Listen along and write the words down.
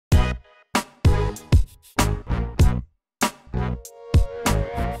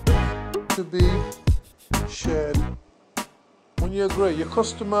to be shared. When you agree, your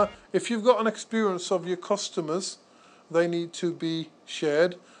customer, if you've got an experience of your customers, they need to be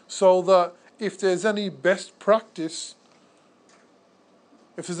shared so that if there's any best practice,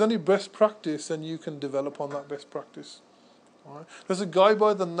 then you can develop on that best practice. All right? There's a guy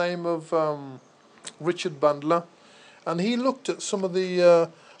by the name of Richard Bandler, and he looked at some of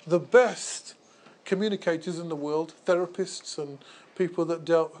the best communicators in the world, therapists and people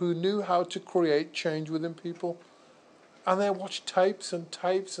who knew how to create change within people. And they watched tapes and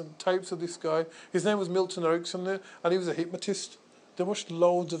tapes and tapes of this guy. His name was Milton Erickson, and he was a hypnotist. They watched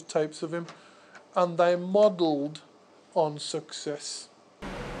loads of tapes of him, and they modelled on success.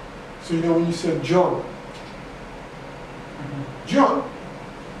 So when you said John, John,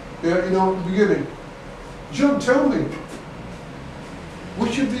 at the beginning, John, tell me,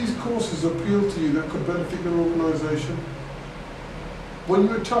 which of these courses appeal to you that could benefit your organisation? When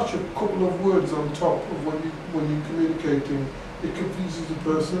you attach a couple of words on top of when you're communicating, it confuses the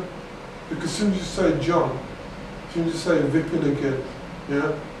person. Because as soon as you say John, as soon as you say Vipin again,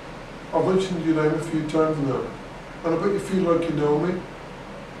 yeah? I've mentioned your name a few times now, and I bet you feel like you know me,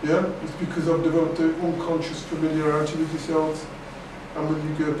 yeah? It's because I've developed an unconscious familiarity with yourselves, and with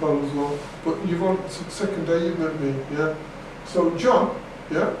you, Gopal, as well. But you've on the second day you've met me, yeah? So John,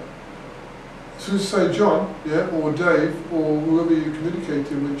 yeah? As soon as you say John, yeah, or Dave, or whoever you're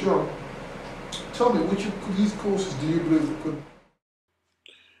communicating with, John, tell me, which of these courses do you believe could...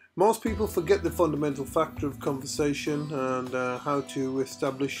 Most people forget the fundamental factor of conversation and how to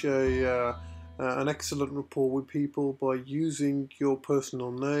establish an excellent rapport with people by using your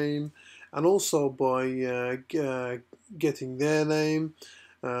personal name and also by getting their name.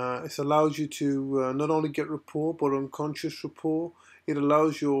 It allows you to not only get rapport but unconscious rapport. It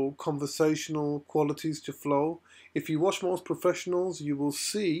allows your conversational qualities to flow. If you watch most professionals, you will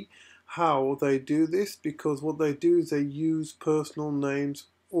see how they do this, because what they do is they use personal names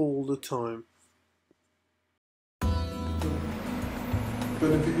all the time.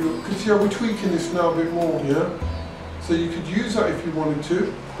 Benefit you. Because we're tweaking this now a bit more, yeah? So you could use that if you wanted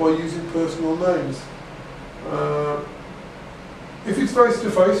to by using personal names. If it's face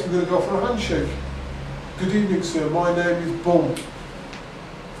to face, we're going to go for a handshake. Good evening, sir. My name is Bum.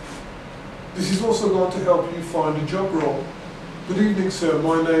 This is also going to help you find a job role. Good evening, sir.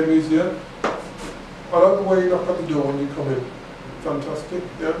 My name is, yeah? I like the way you knock on the door when you come in. Fantastic,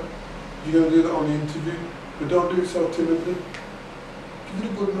 yeah? You're going to do that on the interview, but don't do it so timidly. Give it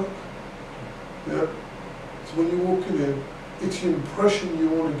a good knock, yeah? So when you're walking in, it's the impression you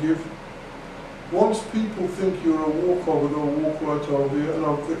want to give. Once people think you're a walkover, they'll walk right over you, and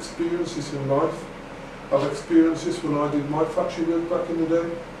I've experienced this in life. I've experienced this when I did my factory work back in the day.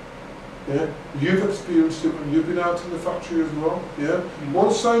 Yeah, you've experienced it when you've been out in the factory as well. Yeah,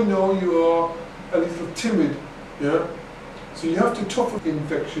 once I know you are a little timid, yeah, so you have to toughen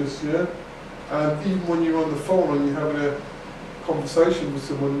infectious, yeah, and even when you're on the phone and you're having a conversation with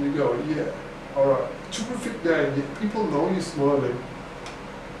someone and you go, yeah, all right, terrific day. People know you're smiling.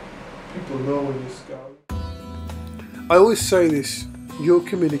 People know when you're scowling. I always say this: your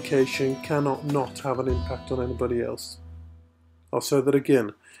communication cannot not have an impact on anybody else. I'll say that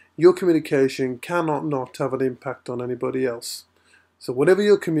again. Your communication cannot not have an impact on anybody else. So whatever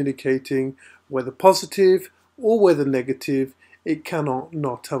you're communicating, whether positive or whether negative, it cannot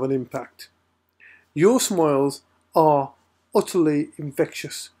not have an impact. Your smiles are utterly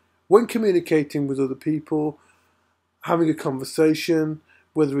infectious. When communicating with other people, having a conversation,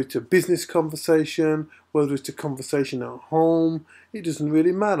 whether it's a business conversation, whether it's a conversation at home, it doesn't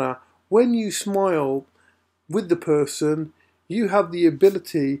really matter. When you smile with the person, you have the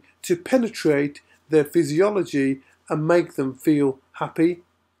ability to penetrate their physiology and make them feel happy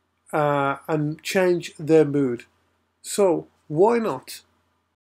and change their mood. So why not